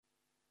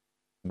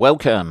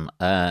welcome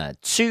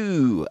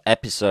to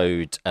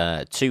episode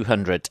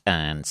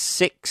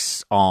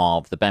 206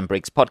 of the Ben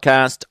Briggs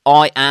podcast.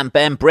 I am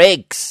Ben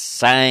Briggs,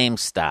 same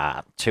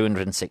start,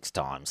 206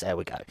 times, there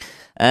we go.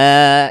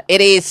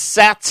 It is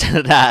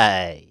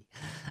Saturday,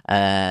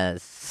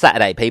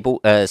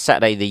 people,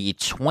 Saturday the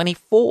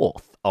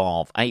 24th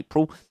of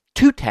April,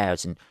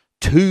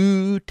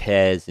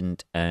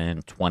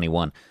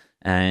 2021,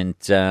 and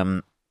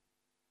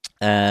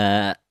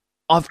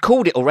I've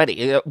called it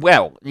already.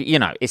 Well, you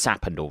know, it's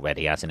happened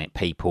already, hasn't it,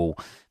 people?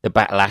 The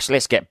backlash.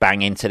 Let's get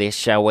bang into this,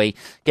 shall we?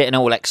 Getting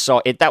all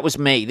excited. That was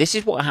me. This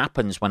is what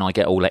happens when I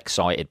get all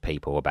excited,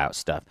 people, about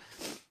stuff.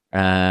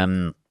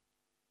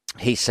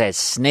 He says,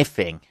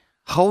 sniffing,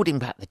 holding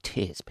back the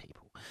tears,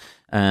 people.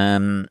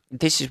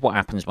 This is what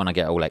happens when I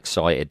get all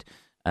excited.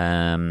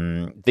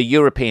 The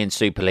European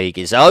Super League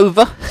is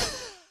over.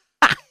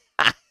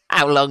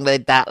 How long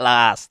did that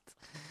last?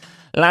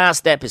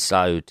 Last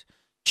episode,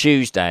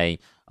 Tuesday,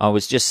 I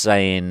was just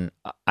saying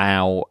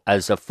how,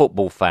 as a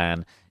football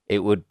fan, it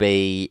would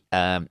be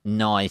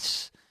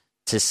nice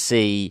to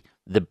see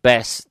the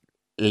best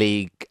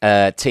league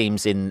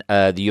teams in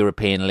the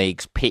European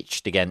leagues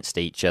pitched against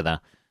each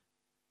other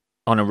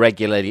on a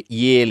regular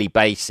yearly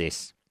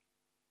basis.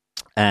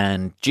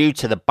 And due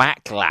to the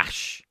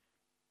backlash,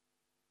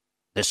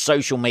 the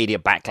social media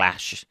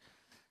backlash,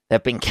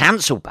 they've been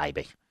cancelled,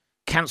 baby.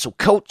 Cancel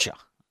culture.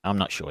 I'm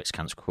not sure it's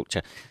cancel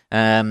culture.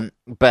 But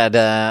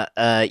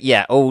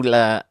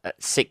all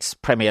 6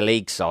 Premier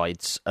League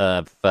sides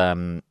have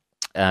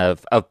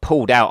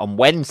pulled out on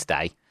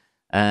Wednesday.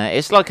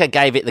 It's like I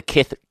gave it the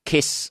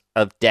kiss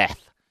of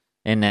death,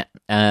 isn't it?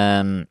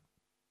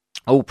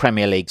 All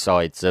Premier League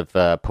sides have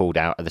pulled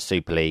out of the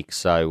Super League,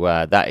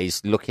 so that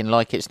is looking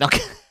like it's not...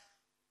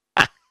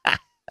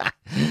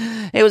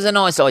 It was a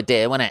nice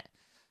idea, wasn't it?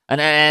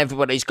 And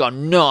everybody's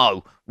gone,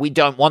 no, we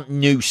don't want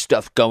new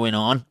stuff going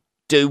on,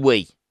 do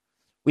we?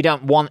 We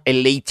don't want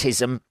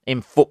elitism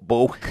in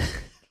football,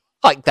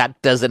 like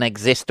that doesn't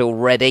exist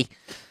already.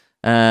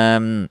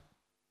 So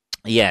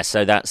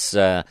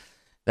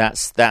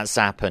that's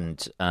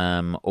happened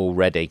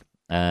already.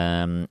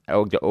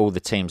 All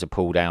the teams are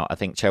pulled out. I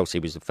think Chelsea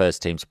was the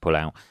first team to pull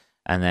out,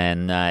 and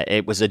then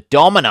it was a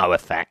domino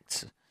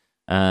effect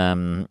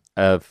of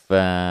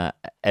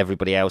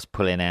everybody else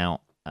pulling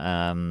out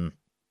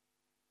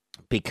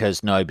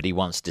because nobody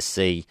wants to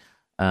see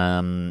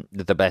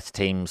the best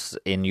teams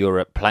in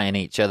Europe playing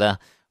each other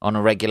on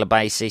a regular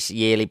basis,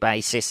 yearly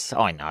basis.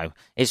 I know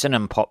it's an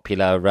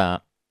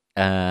unpopular.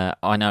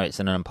 I know it's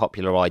an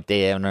unpopular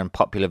idea and an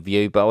unpopular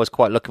view, but I was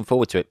quite looking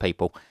forward to it,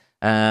 people.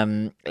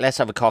 Let's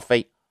have a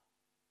coffee.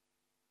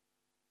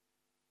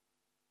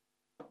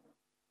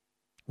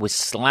 We're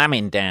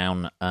slamming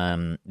down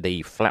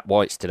the flat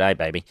whites today,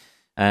 baby.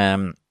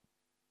 I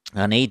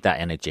need that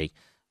energy.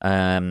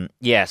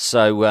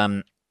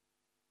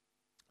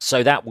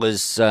 So that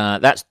was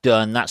that's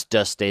done. That's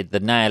dusted.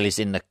 The nail is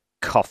in the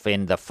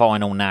coffin. The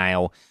final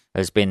nail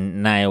has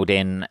been nailed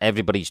in.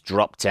 Everybody's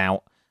dropped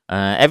out.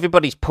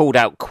 Everybody's pulled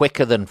out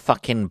quicker than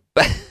fucking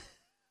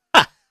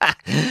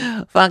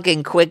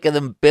quicker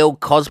than Bill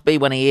Cosby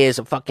when he hears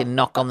a fucking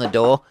knock on the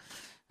door,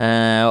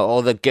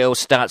 or the girl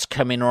starts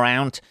coming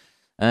around.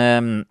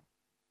 So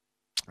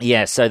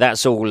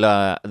that's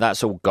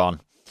all gone.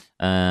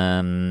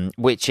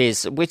 Which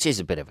is a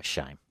bit of a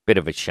shame.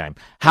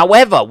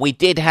 However, we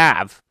did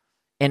have,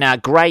 in our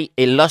great,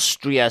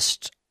 illustrious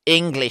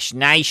English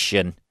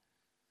nation,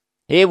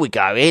 here we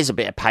go, here's a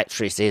bit of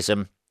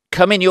patriotism,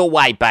 coming your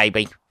way,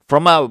 baby,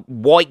 from a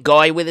white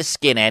guy with a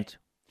skinhead.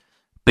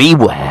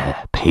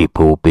 Beware,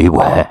 people,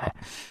 beware.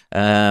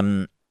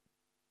 It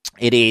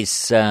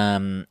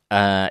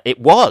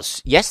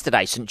was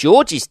yesterday, St.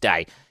 George's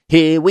Day.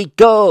 Here we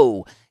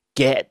go.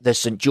 Get the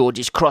St.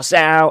 George's cross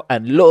out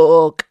and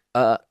look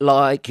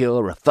like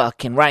you're a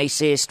fucking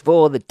racist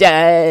for the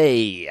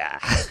day.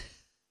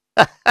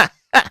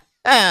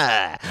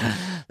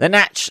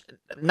 The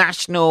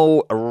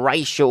National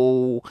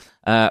Racial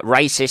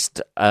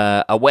Racist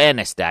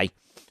Awareness Day.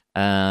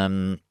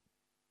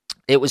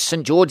 It was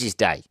St. George's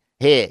Day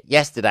here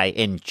yesterday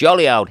in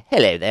jolly old,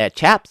 hello there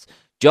chaps,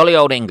 jolly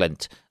old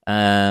England.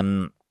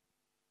 It's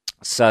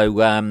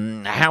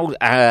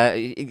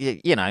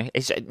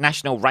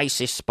National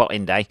Racist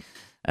Spotting Day.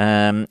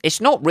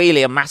 It's not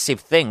really a massive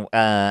thing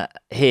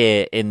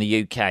here in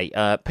the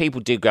UK.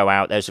 People do go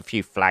out. There's a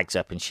few flags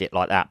up and shit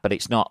like that, but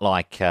it's not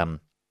like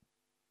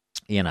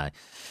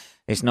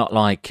it's not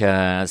like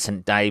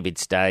St.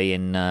 David's Day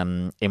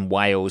in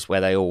Wales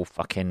where they all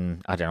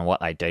fucking, I don't know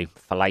what they do,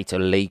 fillet a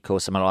leek or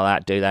something like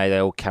that. Do they? They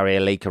all carry a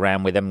leek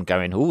around with them,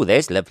 going, "Oh,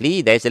 there's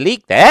lovely. There's a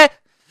leek there."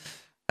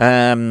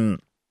 It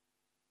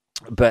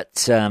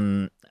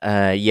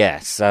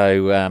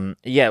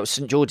was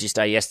St. George's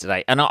Day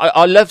yesterday, and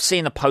I love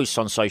seeing the posts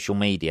on social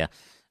media,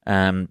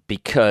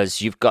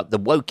 because you've got the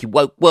wokey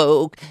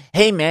woke.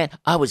 Hey man,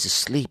 I was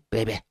asleep,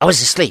 baby. I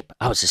was asleep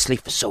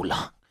for so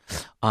long.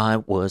 I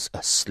was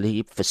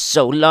asleep for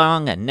so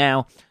long, and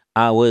now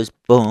I was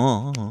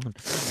born.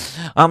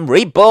 I'm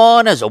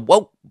reborn as a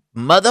woke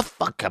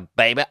motherfucker,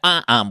 baby.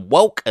 I am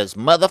woke as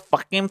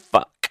motherfucking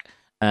fuck.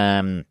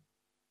 The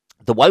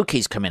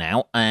wokie's coming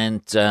out,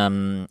 and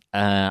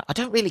I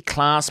don't really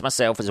class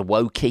myself as a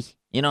wokie.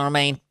 You know what I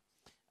mean?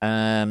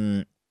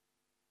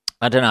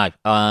 I don't know.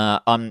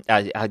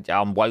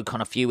 I'm woke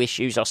on a few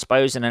issues, I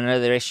suppose, and on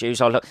other issues,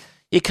 I look.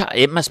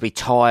 It must be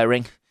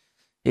tiring,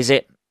 is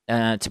it,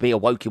 to be a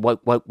wokey,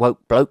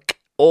 woke bloke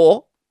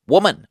or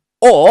woman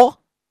or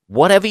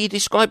whatever you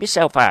describe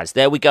yourself as.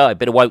 There we go, a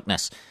bit of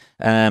wokeness.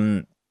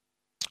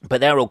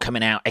 But they're all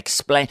coming out,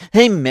 explain.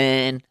 Hey,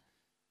 man,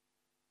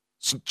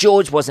 St.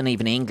 George wasn't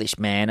even English,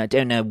 man. I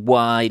don't know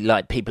why.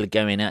 Like, people are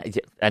going out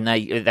and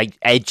they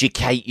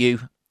educate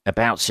you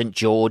about St.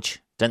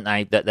 George, don't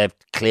they? That they've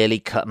clearly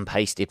cut and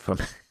pasted from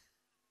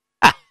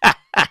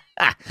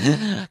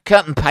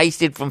cut and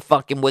pasted from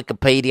fucking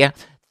Wikipedia.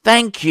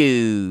 Thank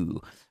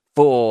you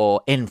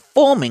for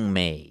informing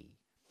me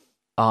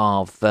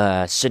of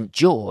St.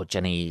 George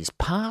and his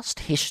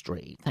past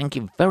history. Thank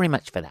you very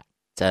much for that.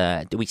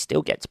 Do we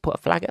still get to put a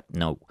flag up?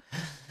 No.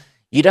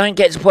 You don't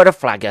get to put a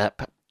flag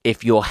up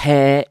if you're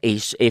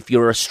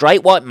a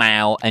straight white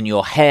male and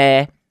your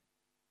hair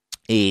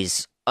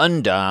is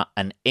under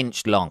an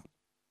inch long.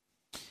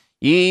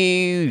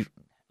 We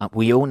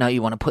all know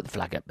you want to put the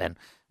flag up then.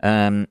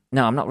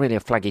 No, I'm not really a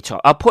flaggy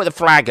type. I'll put the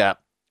flag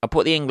up. I'll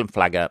put the England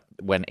flag up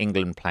when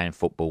England playing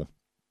football.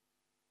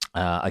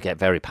 I get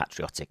very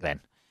patriotic then,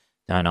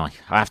 don't I?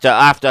 I have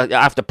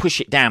to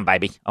push it down,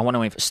 baby. I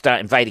want to start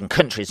invading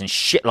countries and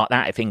shit like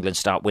that if England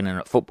start winning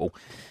at football.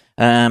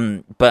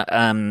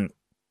 But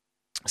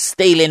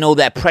stealing all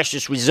their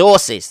precious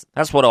resources.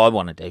 That's what I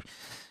want to do.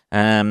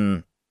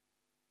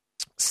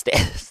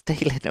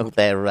 Stealing all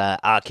their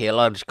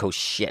archaeological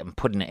shit and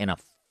putting it in a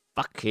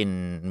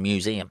fucking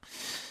museum.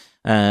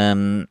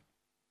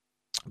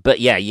 But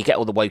yeah, you get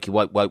all the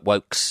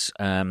wokes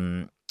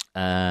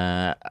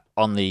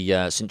on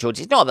the St. George.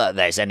 It's not that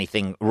there's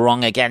anything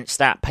wrong against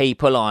that,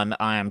 people.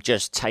 I am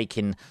just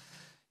taking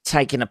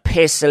a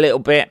piss a little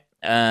bit.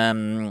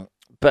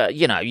 But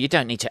you know, you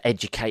don't need to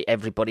educate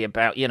everybody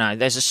about. You know,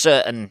 there's a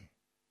certain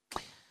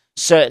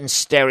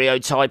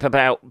stereotype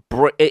about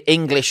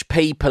English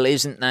people,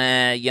 isn't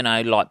there? You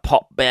know, like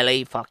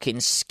potbelly, fucking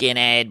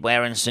skinhead,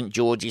 wearing St.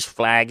 George's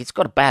flag. It's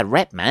got a bad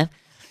rep, man.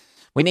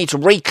 We need to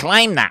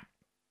reclaim that.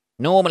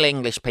 Normal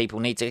English people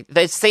need to.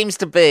 There seems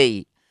to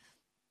be,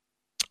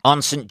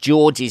 on St.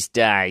 George's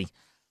Day,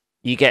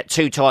 you get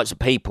two types of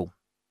people.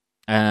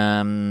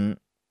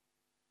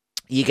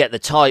 You get the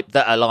type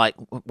that are like,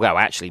 well,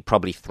 actually,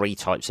 probably three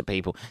types of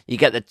people. You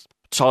get the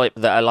type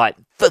that are like,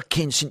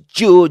 fucking St.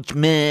 George,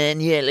 man.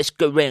 Yeah, let's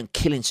go around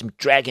killing some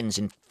dragons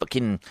and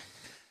fucking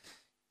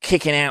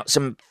kicking out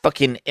some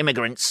fucking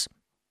immigrants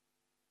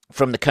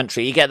from the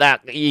country. You get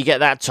that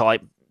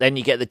type. Then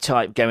you get the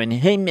type going,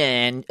 hey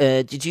man,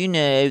 did you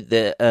know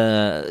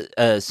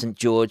that St.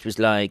 George was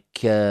like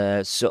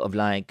sort of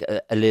like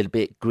a little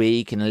bit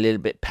Greek and a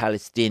little bit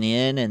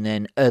Palestinian, and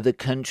then other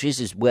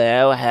countries as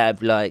well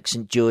have like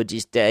St.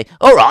 George's Day.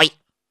 All right,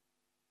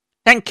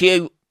 thank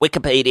you,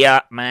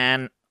 Wikipedia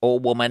man or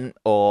woman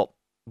or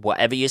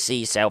whatever you see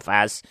yourself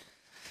as.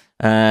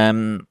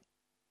 Thank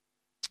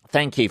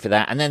you for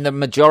that. And then the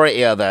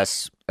majority of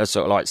us are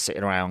sort of like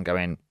sitting around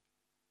going,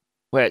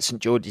 well, it's St.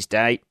 George's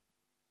Day.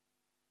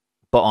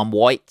 But I'm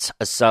white,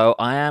 so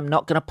I am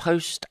not going to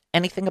post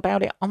anything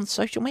about it on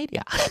social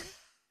media.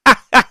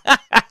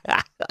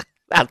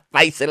 That's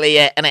basically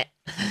it, isn't it?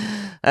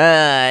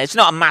 It's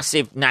not a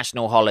massive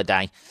national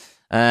holiday.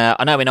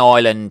 I know in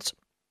Ireland,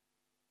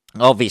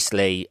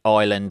 obviously,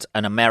 Ireland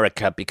and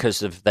America,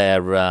 because of their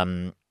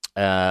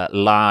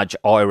large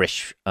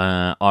Irish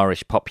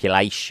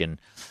population,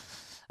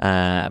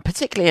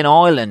 particularly in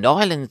Ireland.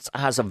 Ireland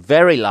has a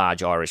very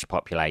large Irish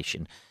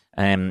population.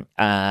 I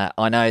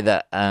know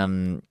that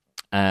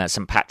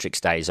St. Patrick's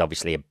Day is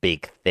obviously a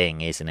big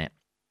thing, isn't it?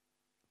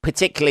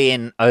 Particularly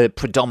in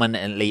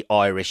predominantly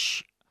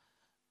Irish.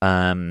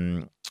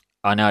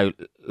 I know,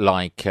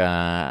 like,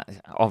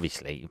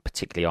 obviously,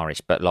 particularly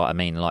Irish, but like, I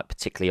mean, like,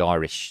 particularly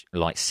Irish,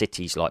 like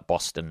cities like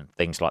Boston and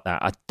things like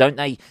that. Don't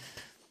they,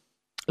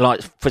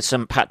 like, for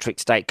St.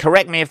 Patrick's Day?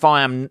 Correct me if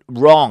I am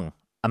wrong,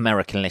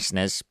 American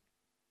listeners,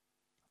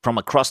 from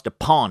across the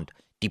pond.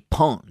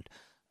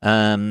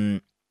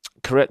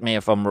 Correct me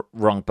if I'm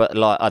wrong, but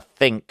like I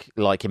think,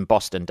 like in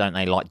Boston, don't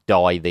they like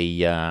dye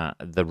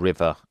the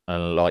river,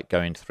 like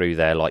going through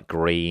there like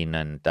green,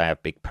 and they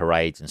have big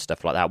parades and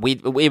stuff like that. We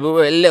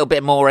were a little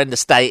bit more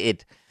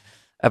understated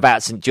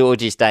about St.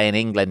 George's Day in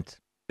England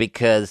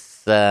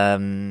because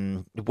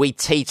we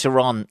teeter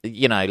on,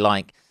 you know,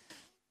 like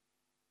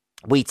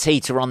we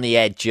teeter on the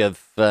edge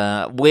of.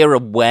 We're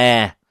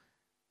aware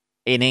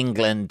in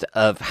England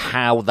of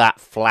how that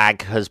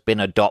flag has been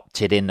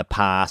adopted in the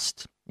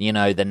past. You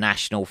know, the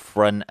National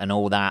Front and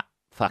all that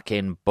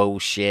fucking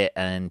bullshit,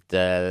 and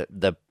the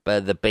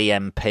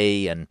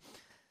BNP, and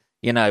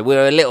you know,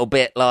 we're a little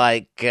bit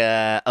like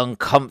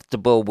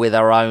uncomfortable with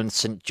our own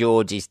St.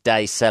 George's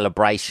Day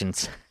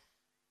celebrations.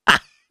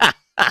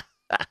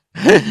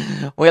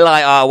 We're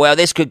like, oh well,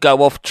 this could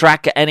go off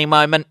track at any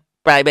moment,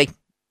 baby.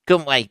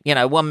 couldn't we?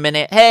 1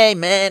 minute, hey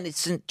man, it's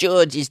St.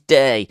 George's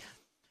Day.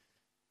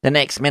 The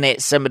next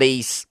minute,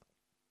 somebody's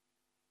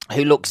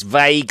who looks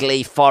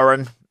vaguely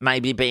foreign,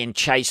 maybe being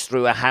chased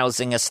through a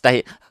housing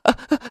estate.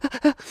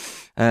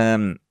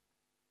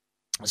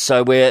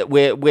 So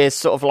we're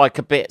sort of like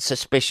a bit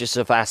suspicious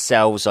of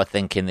ourselves, I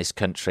think, in this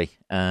country.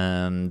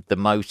 The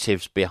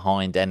motives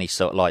behind any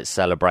sort of like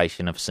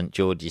celebration of St.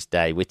 George's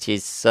Day, which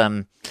is,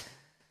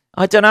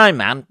 I don't know,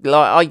 man.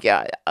 Like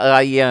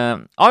I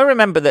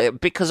remember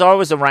that because I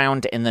was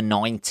around in the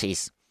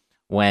 90s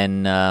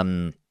when,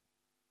 not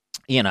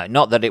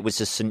that it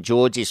was a St.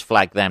 George's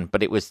flag then,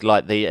 but it was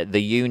like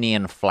the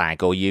Union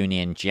flag or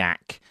Union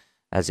Jack,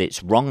 as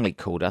it's wrongly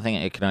called. I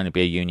think it can only be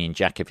a Union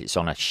Jack if it's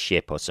on a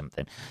ship or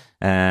something.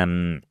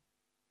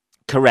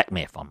 Correct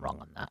me if I'm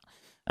wrong on that.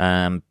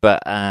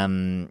 But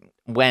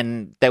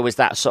when there was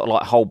that sort of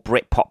like whole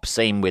Britpop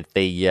scene with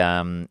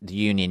the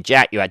Union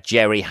Jack, you had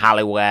Jerry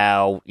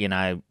Halliwell,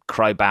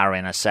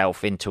 crowbarring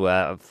herself into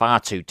a far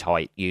too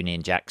tight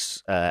Union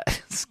Jack's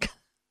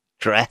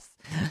dress.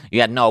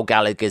 You had Noel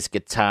Gallagher's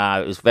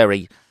guitar. It was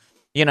very,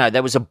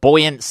 there was a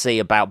buoyancy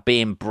about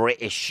being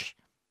British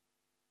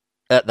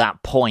at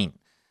that point.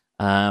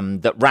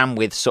 That ran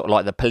with sort of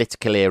like the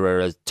political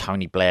era of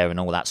Tony Blair and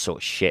all that sort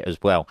of shit as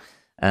well.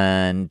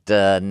 And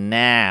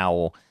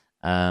now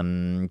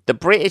the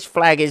British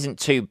flag isn't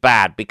too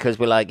bad because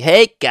we're like,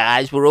 hey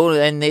guys, we're all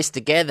in this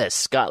together.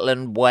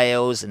 Scotland,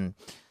 Wales and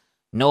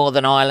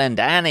Northern Ireland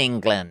and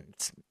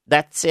England.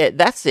 That's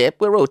it.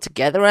 We're all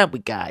together, aren't we,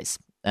 guys?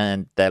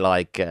 And they're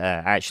like,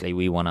 actually,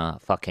 we want to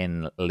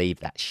fucking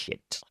leave that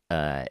shit,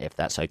 if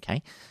that's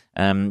okay.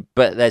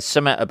 But there's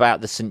something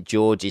about the St.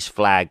 George's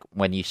flag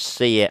when you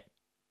see it,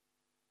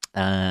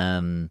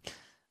 either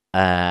on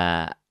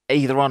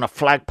a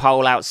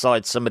flagpole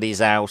outside somebody's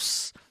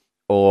house,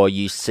 or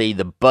you see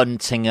the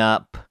bunting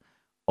up,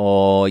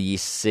 or you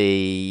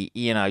see,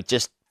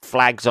 just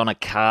flags on a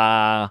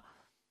car,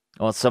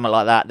 or something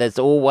like that. There's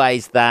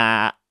always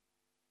that.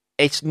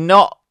 It's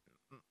not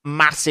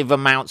massive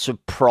amounts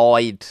of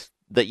pride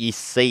that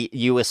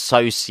you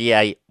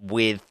associate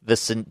with the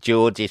St.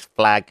 George's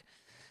flag.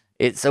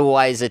 It's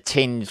always a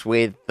tinge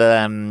with,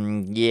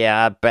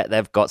 I bet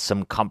they've got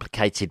some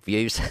complicated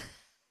views.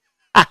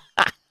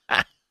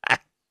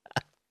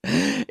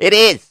 It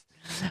is.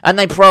 And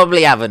they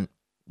probably haven't.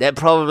 They're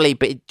probably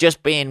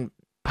just being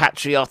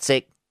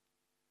patriotic.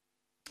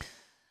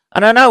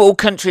 And I know all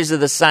countries are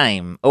the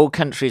same. All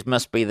countries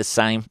must be the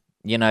same.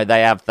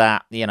 They have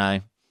that,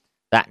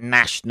 that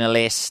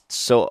nationalist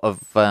sort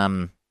of,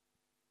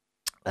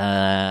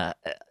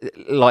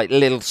 like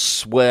little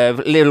swerve,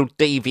 little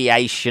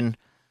deviation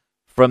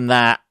from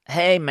that,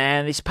 hey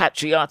man, it's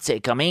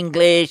patriotic, I'm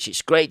English,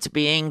 it's great to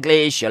be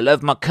English, I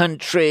love my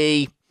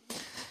country,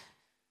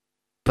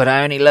 but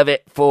I only love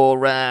it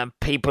for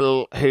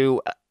people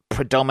who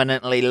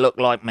predominantly look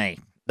like me.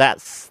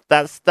 That's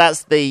the,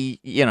 that's the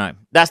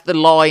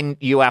line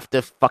you have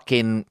to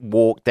fucking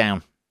walk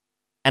down.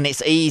 And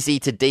it's easy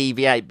to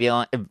deviate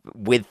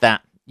with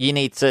that. You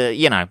need to,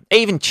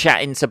 even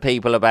chatting to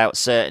people about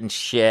certain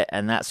shit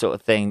and that sort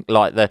of thing,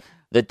 like the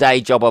day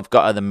job I've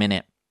got at the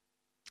minute.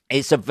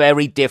 It's a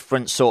very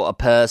different sort of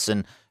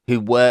person who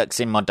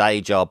works in my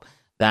day job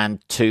than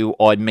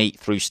I meet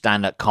through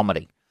stand-up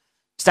comedy.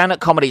 Stand-up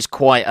comedy is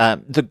quite...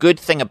 the good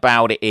thing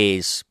about it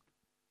is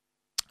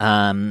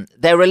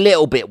they're a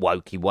little bit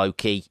wokey,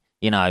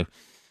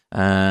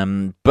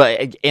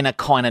 but in a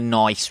kind of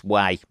nice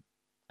way.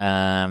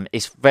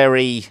 It's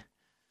very...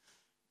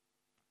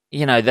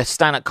 the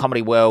stand-up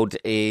comedy world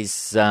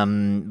is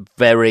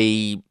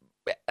very...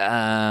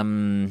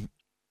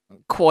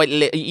 quite,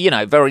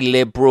 very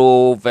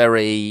liberal,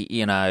 very,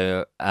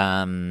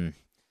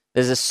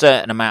 there's a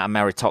certain amount of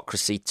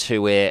meritocracy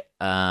to it.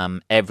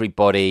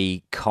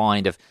 Everybody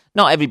kind of,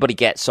 not everybody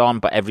gets on,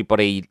 but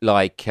everybody,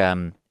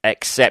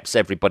 accepts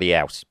everybody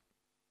else.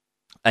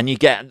 And you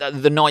get,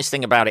 the nice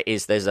thing about it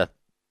is there's a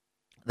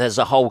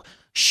whole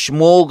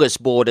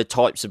smorgasbord of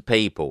types of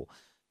people.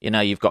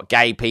 You've got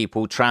gay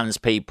people, trans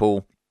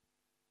people,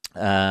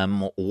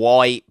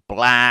 white,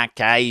 black,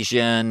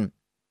 Asian,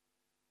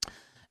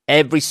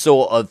 every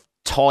sort of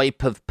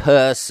type of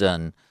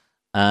person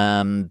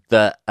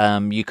that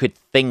you could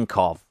think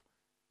of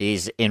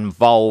is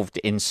involved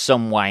in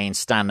some way in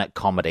stand-up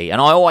comedy.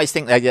 And I always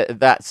think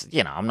that's,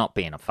 I'm not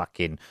being a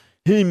fucking,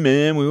 hey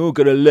man, we all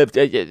gotta love,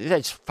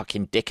 there's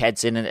fucking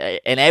dickheads in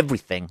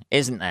everything,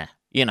 isn't there?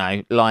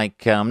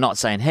 I'm not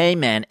saying, hey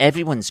man,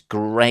 everyone's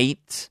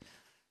great.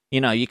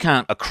 You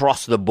can't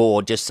across the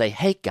board just say,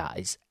 hey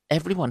guys,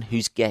 everyone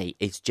who's gay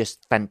is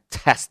just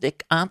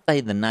fantastic. Aren't they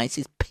the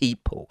nicest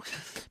people?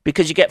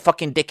 Because you get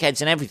fucking dickheads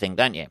and everything,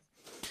 don't you?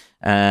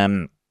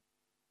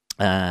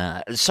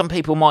 Some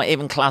people might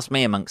even class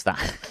me amongst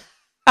that.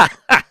 I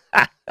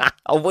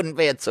wouldn't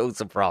be at all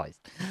surprised.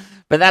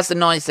 But that's the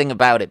nice thing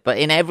about it. But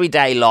in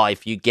everyday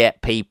life, you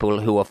get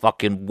people who are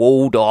fucking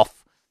walled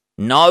off.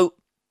 No.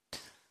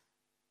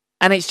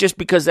 And it's just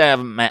because they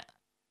haven't met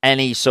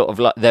any sort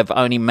of, they've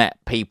only met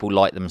people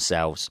like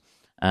themselves.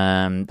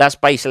 That's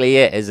basically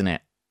it, isn't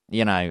it?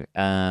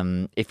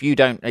 if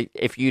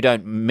you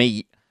don't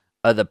meet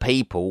other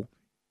people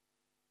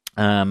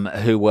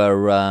who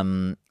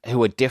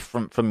are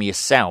different from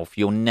yourself,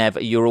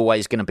 you're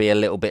always going to be a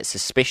little bit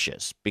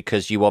suspicious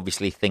because you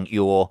obviously think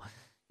you're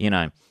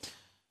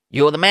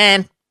the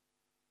man.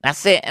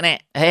 That's it,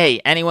 innit?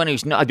 Hey, anyone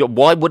who's not,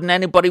 why wouldn't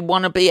anybody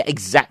want to be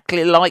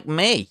exactly like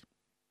me?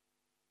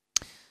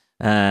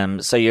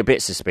 So you're a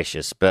bit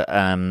suspicious, but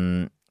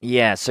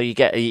yeah, so you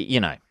get,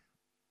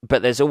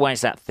 but there's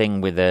always that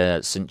thing with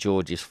the St.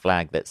 George's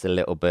flag that's a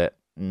little bit,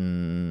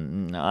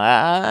 I'm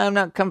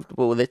not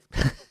comfortable with it.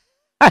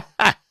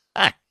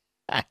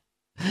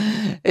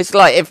 It's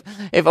like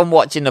if I'm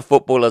watching the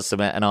football or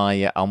something and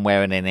I'm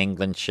wearing an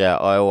England shirt,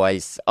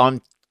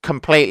 I'm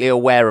completely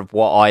aware of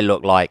what I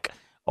look like.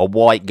 A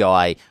white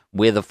guy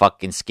with a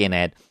fucking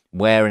skinhead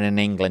wearing an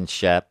England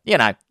shirt.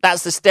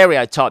 That's the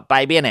stereotype,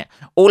 baby, innit?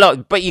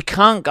 But you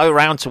can't go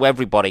round to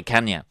everybody,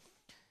 can you?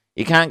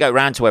 You can't go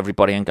round to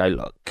everybody and go,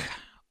 look,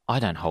 I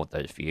don't hold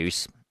those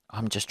views.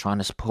 I'm just trying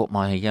to support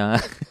my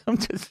national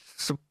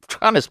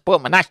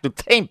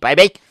team,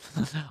 baby.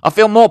 I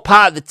feel more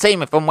part of the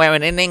team if I'm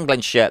wearing an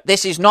England shirt.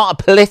 This is not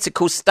a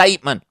political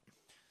statement.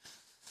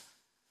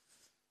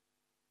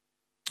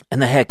 And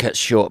the haircut's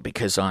short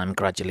because I'm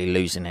gradually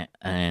losing it,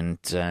 and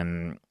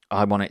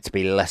I want it to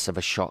be less of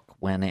a shock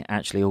when it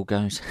actually all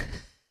goes.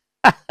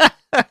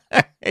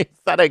 Is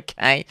that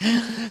okay?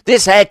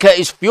 This haircut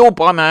is fueled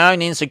by my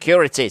own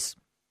insecurities,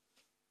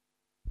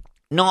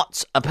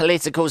 not a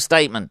political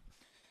statement.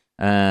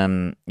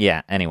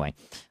 Yeah, anyway.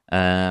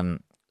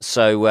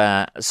 So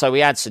we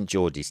had St.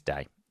 George's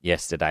Day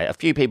yesterday. A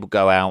few people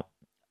go out.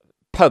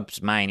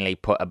 Pubs mainly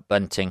put a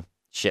bunting,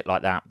 shit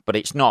like that. But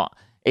it's not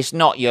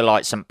your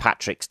like St.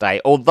 Patrick's Day.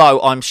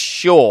 Although I'm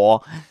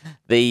sure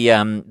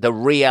the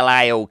real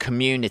ale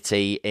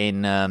community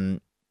in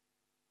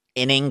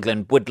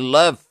England would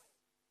love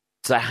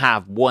to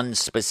have one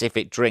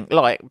specific drink.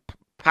 Like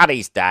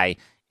Paddy's Day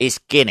is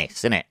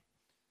Guinness, isn't it?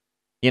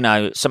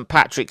 St.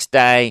 Patrick's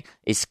Day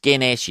is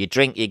Guinness. You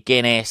drink your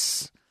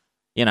Guinness.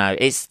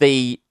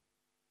 They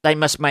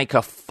must make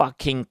a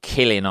fucking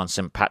killing on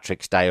St.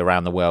 Patrick's Day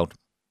around the world.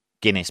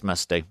 Guinness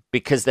must do,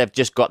 because they've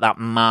just got that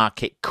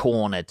market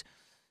cornered.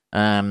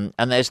 And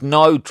there's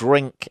no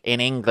drink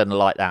in England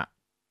like that.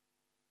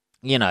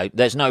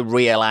 There's no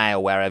real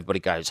ale where everybody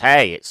goes,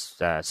 hey, it's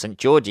St.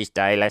 George's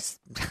Day, let's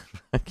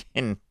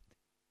fucking...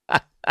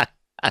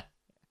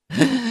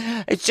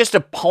 It's just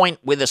a pint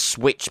with a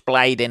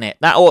switchblade in it.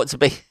 That ought to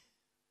be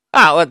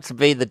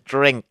the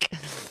drink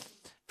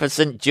for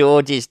St.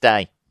 George's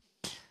Day.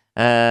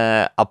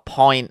 A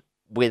pint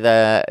with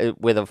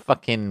a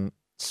fucking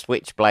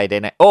switchblade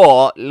in it,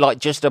 or like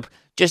just an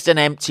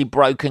empty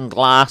broken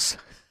glass.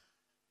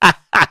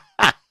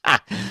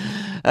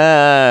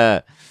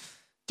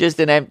 Just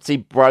an empty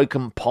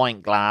broken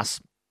pint glass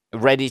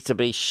ready to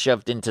be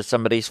shoved into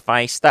somebody's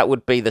face. That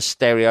would be the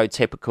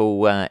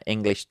stereotypical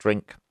English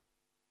drink,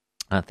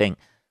 I think.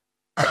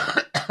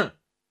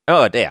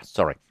 Oh dear,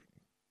 sorry.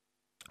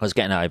 I was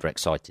getting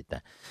overexcited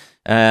there.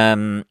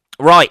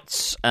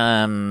 Right.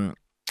 I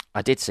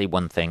did see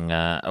one thing.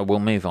 We'll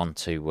move on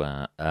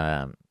to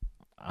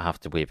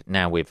after we've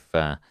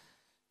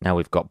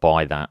got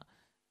by that.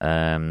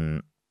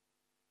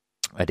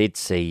 I did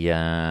see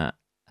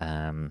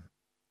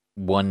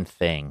one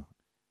thing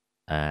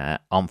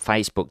on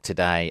Facebook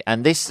today,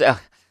 and this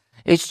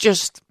it's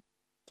just,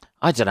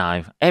 I don't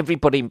know.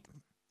 Everybody,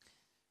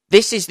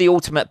 this is the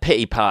ultimate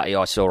pity party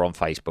I saw on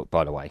Facebook.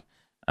 By the way,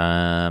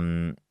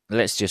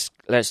 let's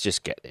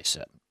just get this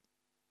up.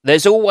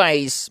 There's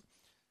always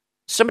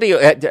somebody.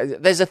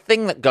 There's a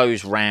thing that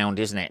goes round,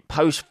 isn't it?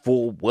 Post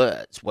 4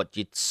 words, what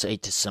you'd say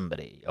to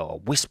somebody, or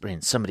whisper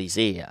in somebody's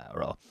ear,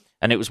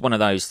 and it was one of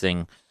those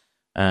things.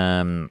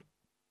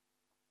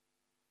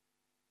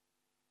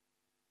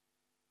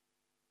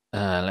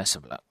 Let's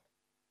have a look.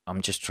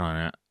 I'm just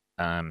trying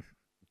to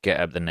get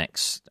up the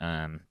next.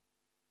 There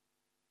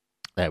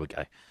we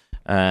go.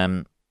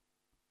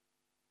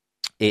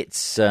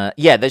 It's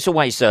there's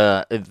always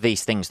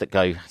these things that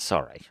go.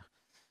 Sorry,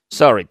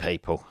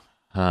 people.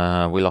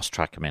 We lost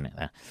track a minute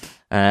there.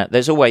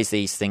 There's always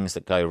these things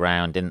that go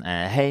around, and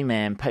hey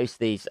man, post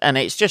these, and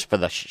it's just for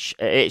the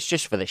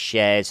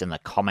shares and the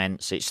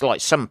comments. It's like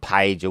some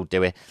page will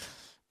do it.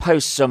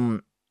 Post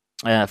some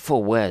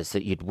 4 words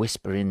that you'd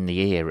whisper in the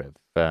ear of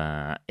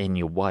in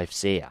your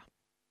wife's ear.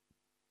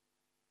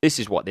 This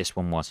is what this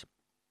one was.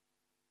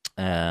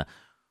 Post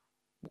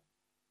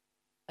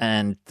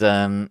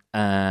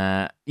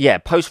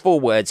 4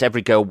 words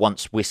every girl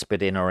once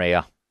whispered in her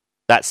ear.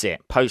 That's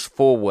it. Post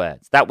 4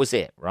 words. That was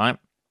it, right?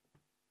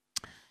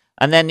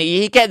 And then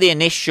you get the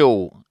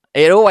initial.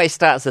 It always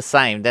starts the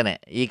same, doesn't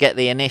it? You get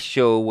the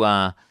initial,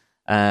 like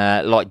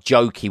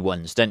jokey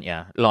ones, don't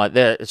you?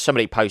 Like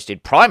somebody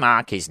posted,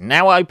 Primark is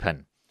now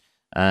open.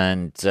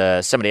 And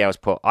somebody else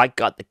put, I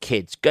got the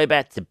kids. Go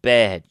back to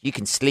bed. You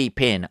can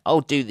sleep in.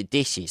 I'll do the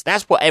dishes.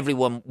 That's what every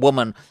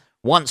woman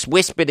once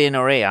whispered in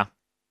her ear.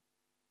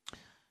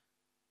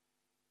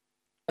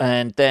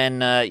 And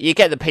then you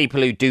get the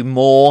people who do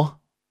more.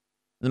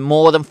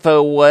 more than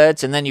 4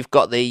 words, and then you've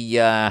got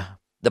the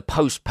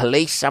post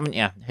police, haven't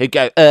you? Who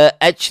go,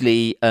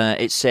 actually,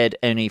 it said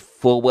only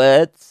 4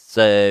 words,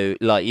 so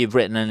like you've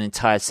written an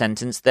entire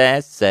sentence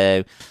there,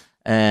 so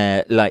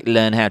like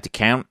learn how to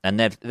count, and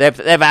they've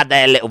had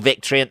their little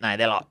victory, haven't they?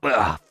 They're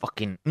like,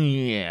 fucking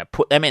yeah,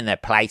 put them in their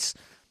place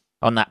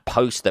on that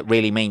post that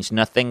really means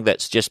nothing.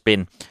 That's just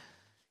been,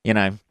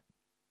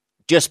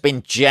 just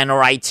been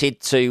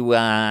generated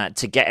to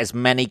get as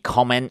many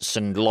comments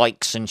and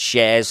likes and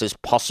shares as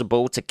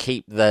possible to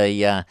keep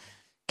the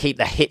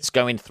hits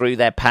going through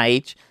their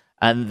page,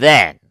 and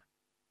then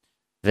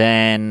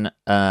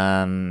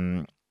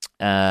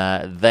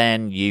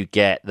you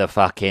get the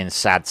fucking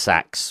sad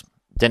sacks,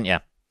 didn't you?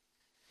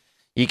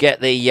 You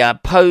get the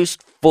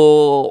post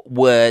 4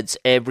 words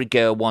every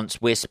girl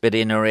wants whispered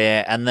in her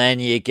ear, and then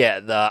you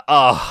get the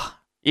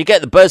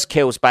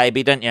buzzkills,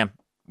 baby, don't you?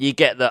 You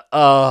get the,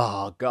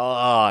 oh,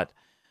 God.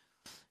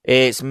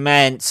 It's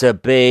meant to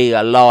be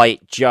a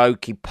light,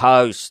 jokey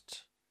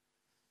post.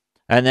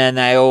 And then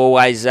they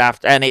always have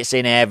to, and it's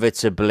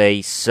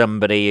inevitably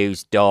somebody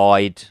who's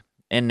died,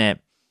 isn't it?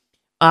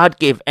 I'd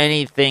give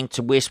anything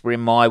to whisper in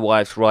my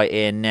wife's right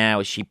ear now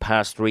as she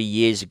passed 3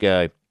 years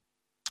ago.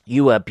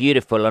 You are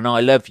beautiful and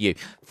I love you.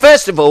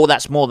 First of all,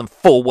 that's more than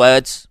 4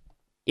 words.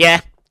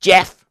 Yeah,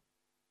 Jeff.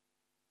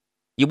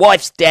 Your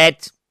wife's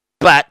dead.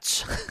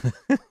 But,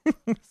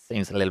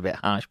 seems a little bit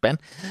harsh, Ben.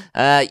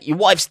 Your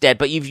wife's dead,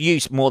 but you've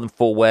used more than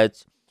 4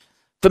 words.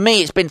 For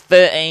me, it's been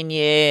 13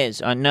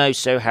 years. I know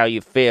so how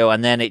you feel.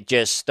 And then it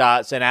just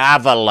starts an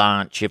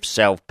avalanche of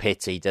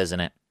self-pity,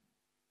 doesn't it?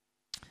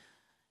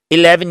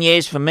 11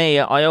 years for me.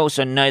 I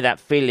also know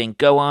that feeling.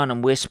 Go on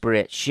and whisper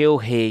it. She'll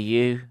hear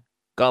you.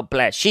 God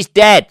bless. She's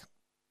dead.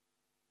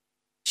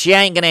 She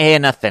ain't going to hear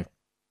nothing.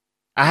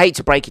 I hate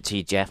to break it to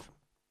you, Jeff.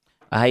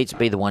 I hate to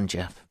be the one,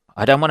 Jeff.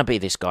 I don't want to be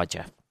this guy,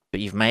 Jeff. But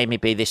you've made me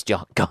be this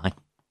guy.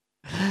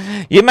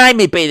 You made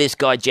me be this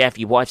guy, Jeff.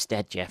 Your wife's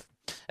dead, Jeff.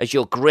 As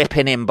you're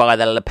gripping him by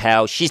the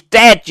lapel. She's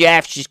dead,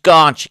 Jeff. She's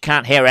gone. She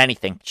can't hear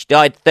anything. She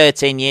died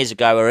 13 years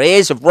ago. Her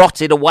ears have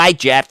rotted away,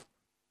 Jeff.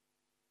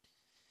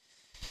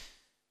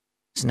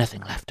 There's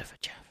nothing left of her,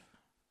 Jeff.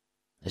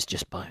 There's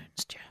just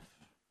bones, Jeff.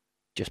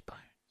 Just bones.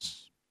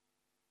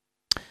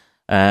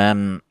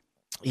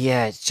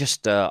 Yeah, it's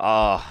just,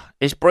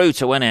 it's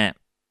brutal, isn't it?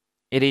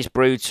 It is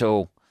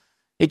brutal.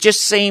 It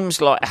just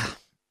seems like...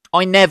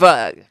 I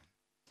know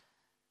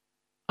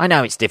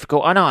it's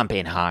difficult. I know I'm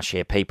being harsh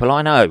here, people.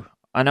 I know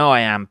I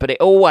am. But it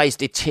always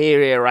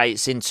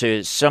deteriorates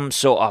into some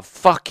sort of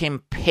fucking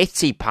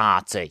pity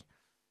party.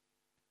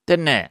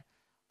 Doesn't it?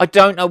 I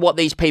don't know what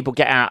these people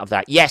get out of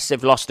that. Yes,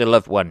 they've lost a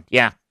loved one.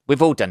 Yeah,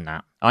 we've all done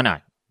that. I know.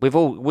 We've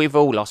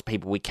all lost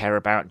people we care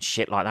about and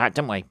shit like that,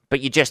 don't we?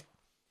 But you just...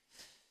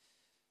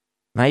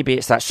 Maybe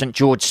it's that St.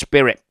 George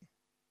spirit.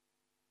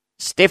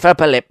 Stiff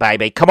upper lip,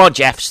 baby. Come on,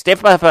 Jeff.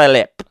 Stiff upper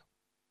lip.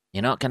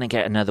 You're not going to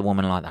get another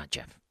woman like that,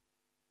 Jeff.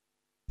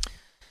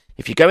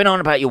 If you're going on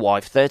about your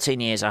wife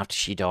 13 years after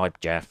she died,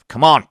 Jeff,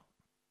 come on.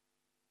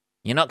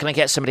 You're not going to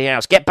get somebody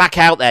else. Get back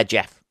out there,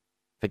 Jeff.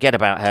 Forget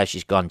about her.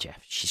 She's gone, Jeff.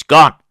 She's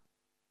gone.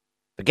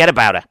 Forget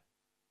about her.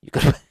 You've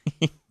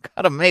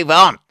got to move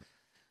on.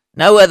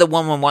 No other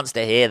woman wants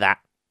to hear that.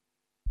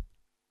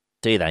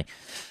 Do they?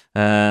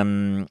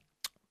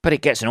 But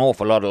it gets an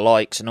awful lot of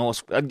likes and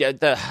also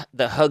the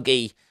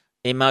huggy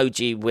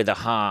emoji with a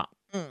heart.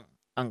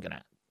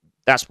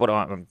 That's what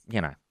I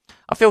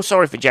feel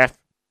sorry for Jeff.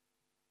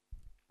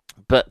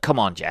 But come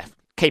on, Jeff.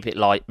 Keep it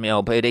light, me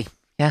old booty.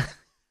 Yeah?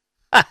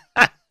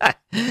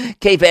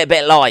 Keep it a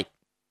bit light.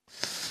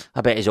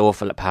 I bet he's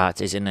awful at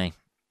parties, isn't he?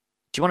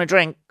 Do you want a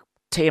drink?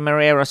 Tia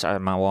Maria or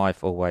something? My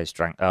wife always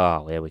drank.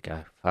 Oh, here we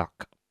go.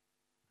 Fuck.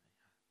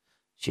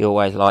 She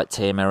always liked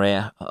Tia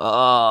Maria.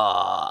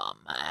 Oh,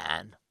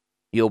 man.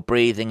 You're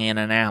breathing in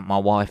and out. My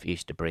wife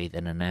used to breathe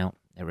in and out.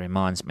 It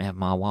reminds me of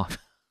my wife.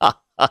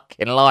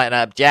 Fucking lighten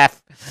up,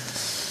 Jeff.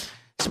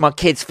 It's my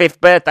kid's 5th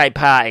birthday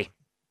party.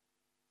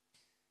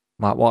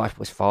 My wife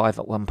was 5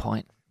 at one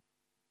point.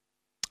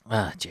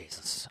 Oh,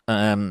 Jesus.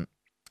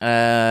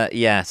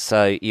 Yeah,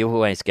 so you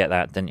always get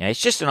that, don't you? It's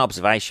just an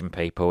observation,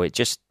 people. It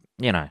just,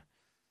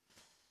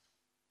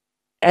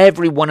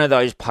 every one of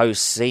those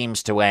posts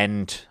seems to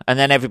end, and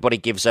then everybody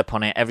gives up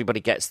on it. Everybody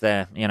gets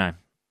their,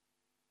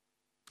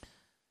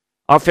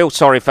 I feel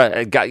sorry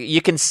for...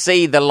 You can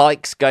see the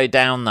likes go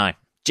down, though.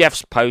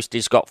 Jeff's post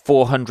has got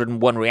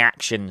 401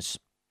 reactions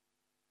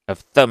of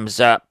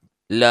thumbs up,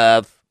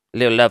 love,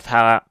 little love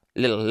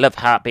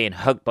heart being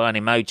hugged by an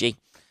emoji.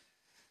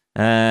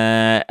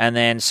 And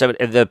then so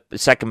the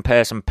second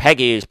person,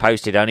 Peggy, who's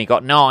posted, only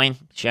got 9.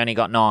 She only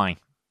got 9.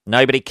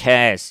 Nobody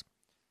cares.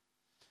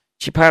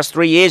 She passed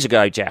 3 years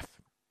ago, Jeff.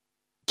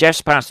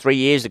 Jeff's passed 3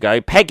 years ago.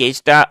 Peggy's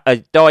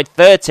died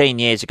 13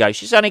 years ago.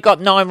 She's only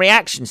got 9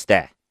 reactions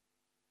there.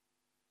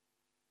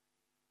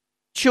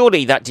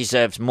 Surely that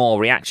deserves more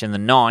reaction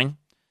than 9.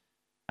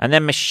 And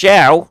then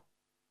Michelle,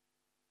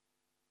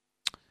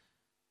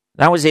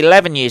 that was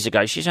 11 years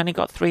ago. She's only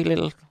got 3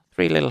 little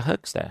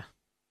hugs there.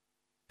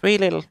 3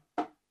 little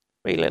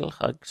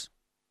hugs.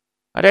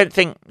 I don't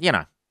think,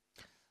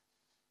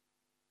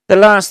 The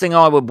last thing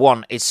I would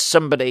want is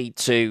somebody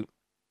to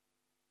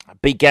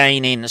be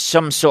gaining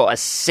some sort of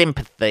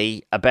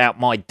sympathy about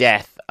my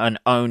death and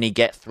only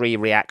get 3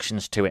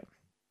 reactions to it.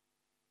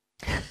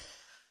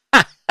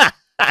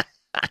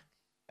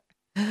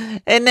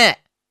 Isn't it?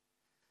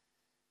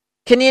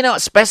 Can you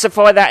not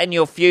specify that in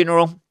your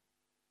funeral?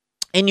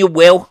 In your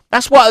will?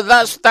 That's what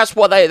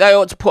they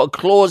ought to put a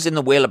clause in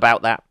the will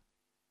about that.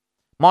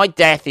 My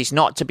death is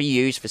not to be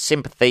used for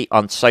sympathy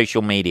on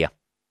social media.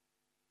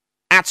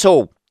 At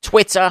all.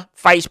 Twitter,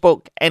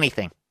 Facebook,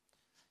 anything.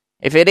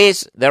 If it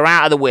is, they're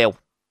out of the will.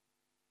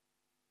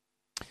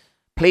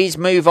 Please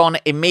move on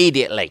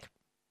immediately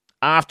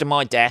after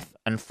my death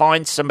and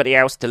find somebody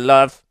else to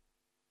love.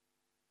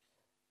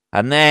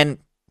 And then,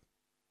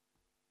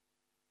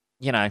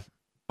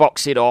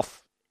 box it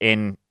off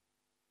in,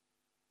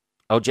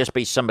 I'll just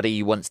be somebody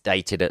you once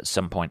dated at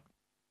some point.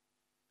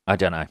 I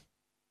don't know.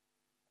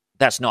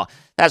 That's not,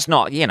 it's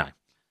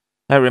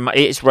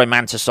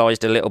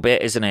romanticized a little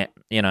bit, isn't it?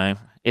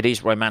 It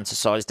is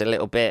romanticized a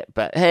little bit,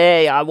 but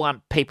hey, I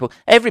want people,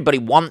 everybody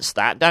wants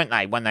that, don't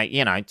they? When they,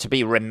 to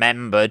be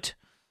remembered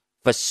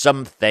for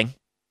something,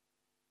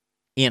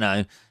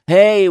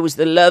 hey, it was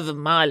the love of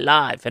my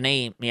life, and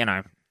he,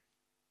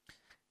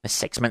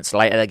 6 months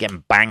later, they're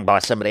getting banged by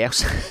somebody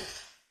else.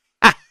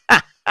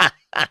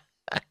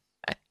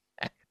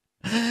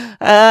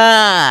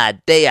 Ah,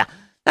 dear.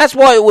 That's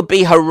why it would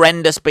be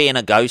horrendous being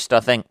a ghost, I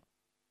think.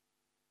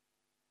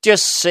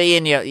 Just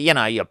seeing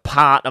your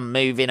partner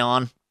moving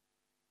on.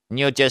 And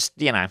you're just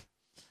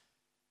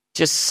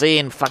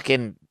seeing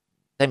fucking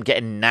them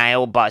getting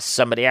nailed by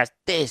somebody else.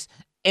 This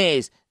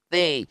is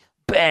the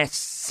best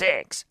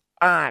sex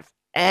I've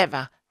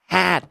ever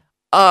had.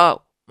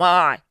 Oh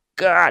my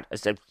God.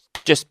 As they're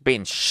just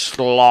being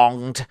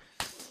schlonged.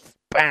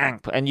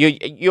 Bang. And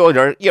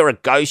you're a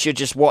ghost. You're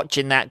just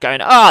watching that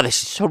going, oh,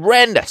 this is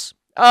horrendous.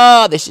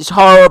 Oh, this is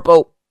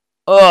horrible.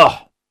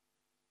 Oh.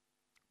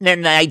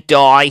 Then they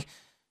die.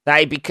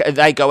 They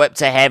go up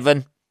to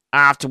heaven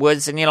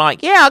afterwards, and you're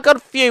like, yeah, I got a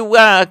few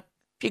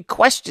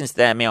questions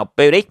there, me old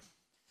booty,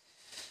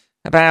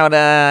 about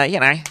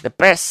the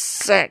best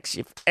sex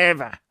you've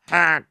ever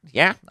had.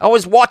 Yeah, I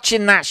was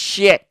watching that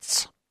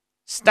shit,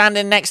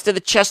 standing next to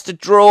the chest of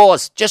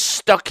drawers, just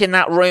stuck in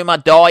that room I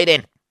died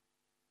in.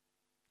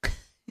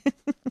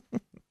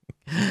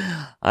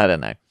 I don't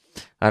know.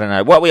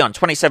 What are we on?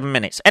 27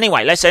 minutes.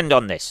 Anyway, let's end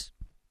on this.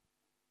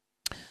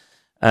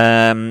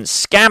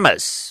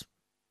 Scammers,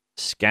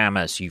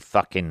 you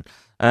fucking...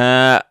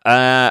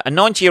 a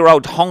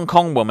 90-year-old Hong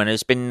Kong woman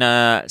has been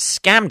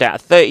scammed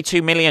out of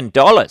 $32 million. A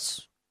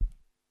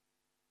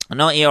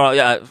 90-year-old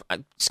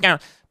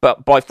scam,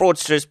 but by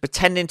fraudsters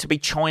pretending to be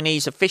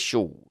Chinese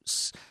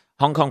officials.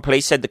 Hong Kong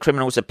police said the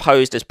criminals had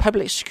posed as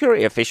public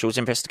security officials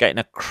investigating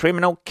a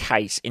criminal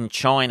case in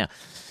China.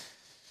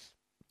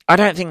 I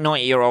don't think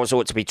 90-year-olds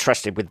ought to be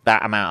trusted with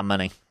that amount of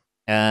money.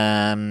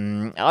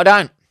 I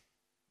don't.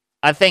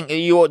 I think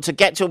you ought to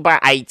get to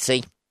about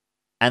 80,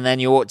 and then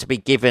you ought to be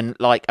given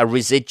like a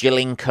residual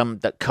income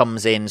that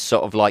comes in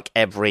sort of like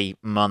every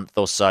month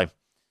or so.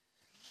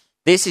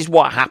 This is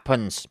what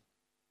happens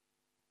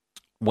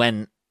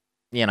when,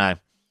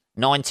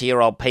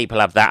 90-year-old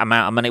people have that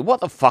amount of money. What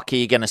the fuck are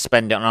you going to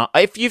spend it on?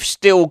 If you've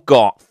still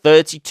got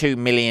 $32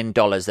 million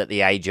at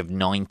the age of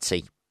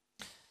 90,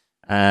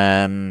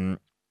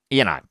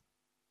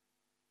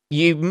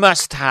 you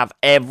must have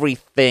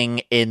everything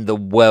in the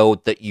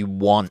world that you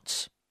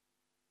want.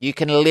 You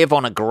can live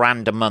on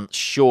 $1,000 a month,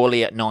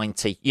 surely, at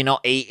 90. You're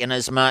not eating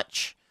as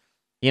much.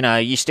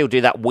 You still do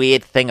that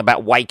weird thing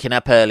about waking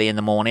up early in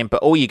the morning,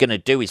 but all you're going to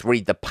do is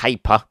read the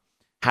paper,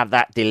 have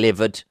that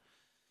delivered.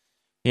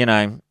 You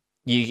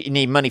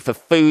need money for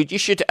food. You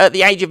should, at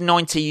the age of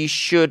 90, you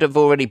should have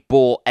already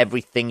bought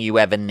everything you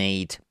ever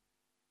need.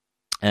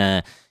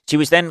 She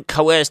was then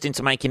coerced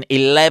into making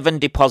 11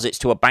 deposits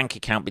to a bank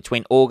account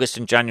between August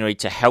and January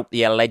to help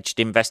the alleged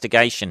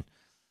investigation.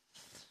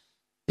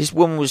 This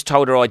woman was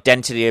told her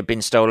identity had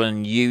been stolen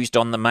and used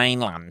on the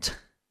mainland.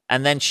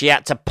 And then she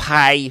had to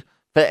pay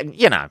for,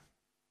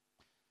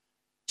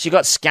 she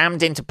got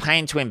scammed into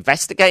paying to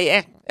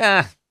investigate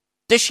it.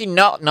 Does she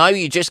not know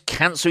you just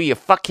cancel your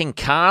fucking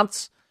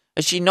cards?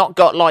 Has she not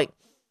got,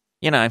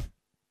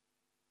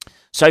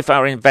 So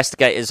far,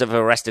 investigators have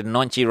arrested a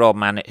 90-year-old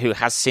man who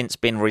has since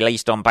been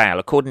released on bail.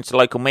 According to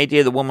local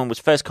media, the woman was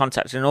first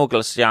contacted in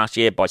August last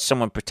year by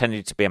someone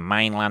pretending to be a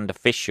mainland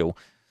official.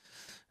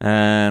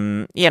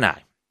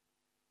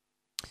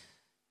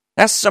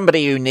 That's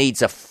somebody who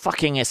needs a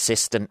fucking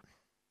assistant.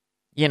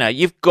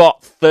 You've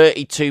got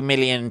 $32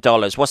 million.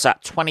 What's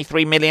that,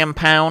 £23 million?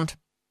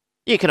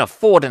 You can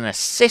afford an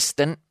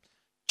assistant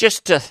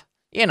just a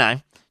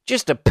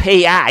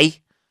PA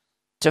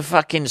to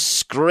fucking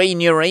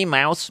screen your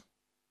emails.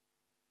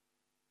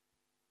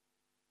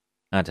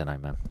 I don't know,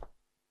 man.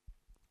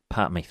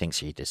 Part of me thinks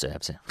she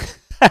deserves it.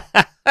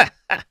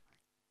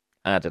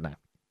 I don't know.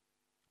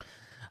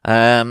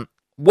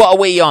 What are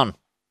we on?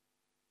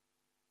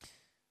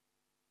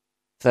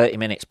 30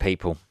 minutes,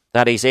 people.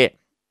 That is it.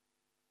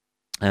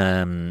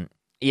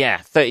 Yeah,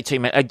 32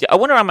 million. I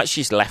wonder how much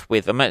she's left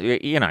with.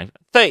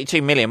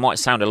 32 million might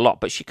sound a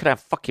lot, but she could have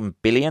fucking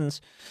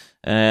billions.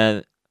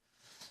 The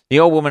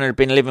old woman had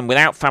been living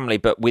without family,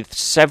 but with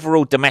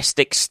several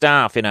domestic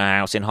staff in her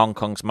house in Hong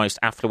Kong's most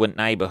affluent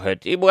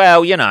neighbourhood.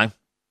 Well,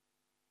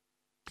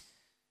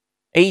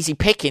 easy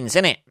pickings,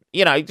 innit?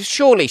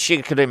 Surely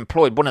she could have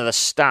employed one of the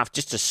staff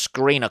just to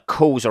screen her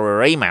calls or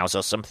her emails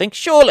or something.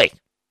 Surely.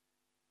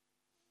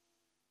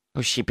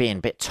 Was she being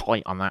a bit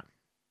tight on that?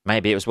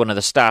 Maybe it was one of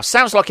the staff.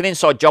 Sounds like an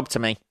inside job to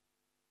me.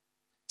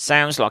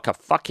 Sounds like a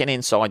fucking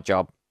inside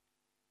job.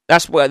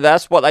 That's what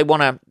they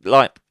want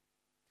to,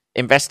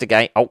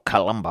 investigate. Oh,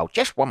 Columbo.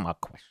 Just one more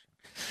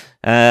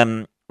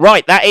question.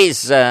 Right, that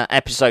is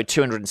episode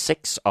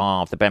 206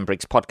 of the Ben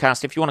Briggs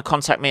podcast. If you want to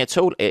contact me at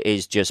all, it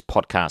is just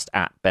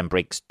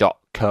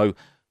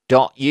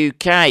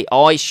podcast@benbriggs.co.uk.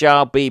 I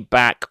shall be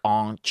back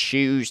on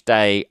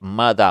Tuesday,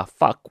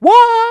 motherfuck.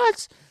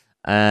 What?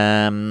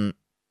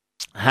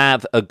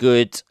 Have a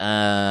good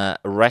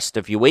rest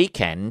of your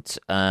weekend.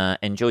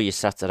 Enjoy your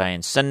Saturday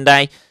and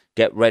Sunday.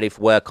 Get ready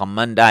for work on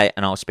Monday,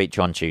 and I'll speak to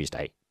you on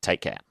Tuesday.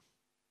 Take care.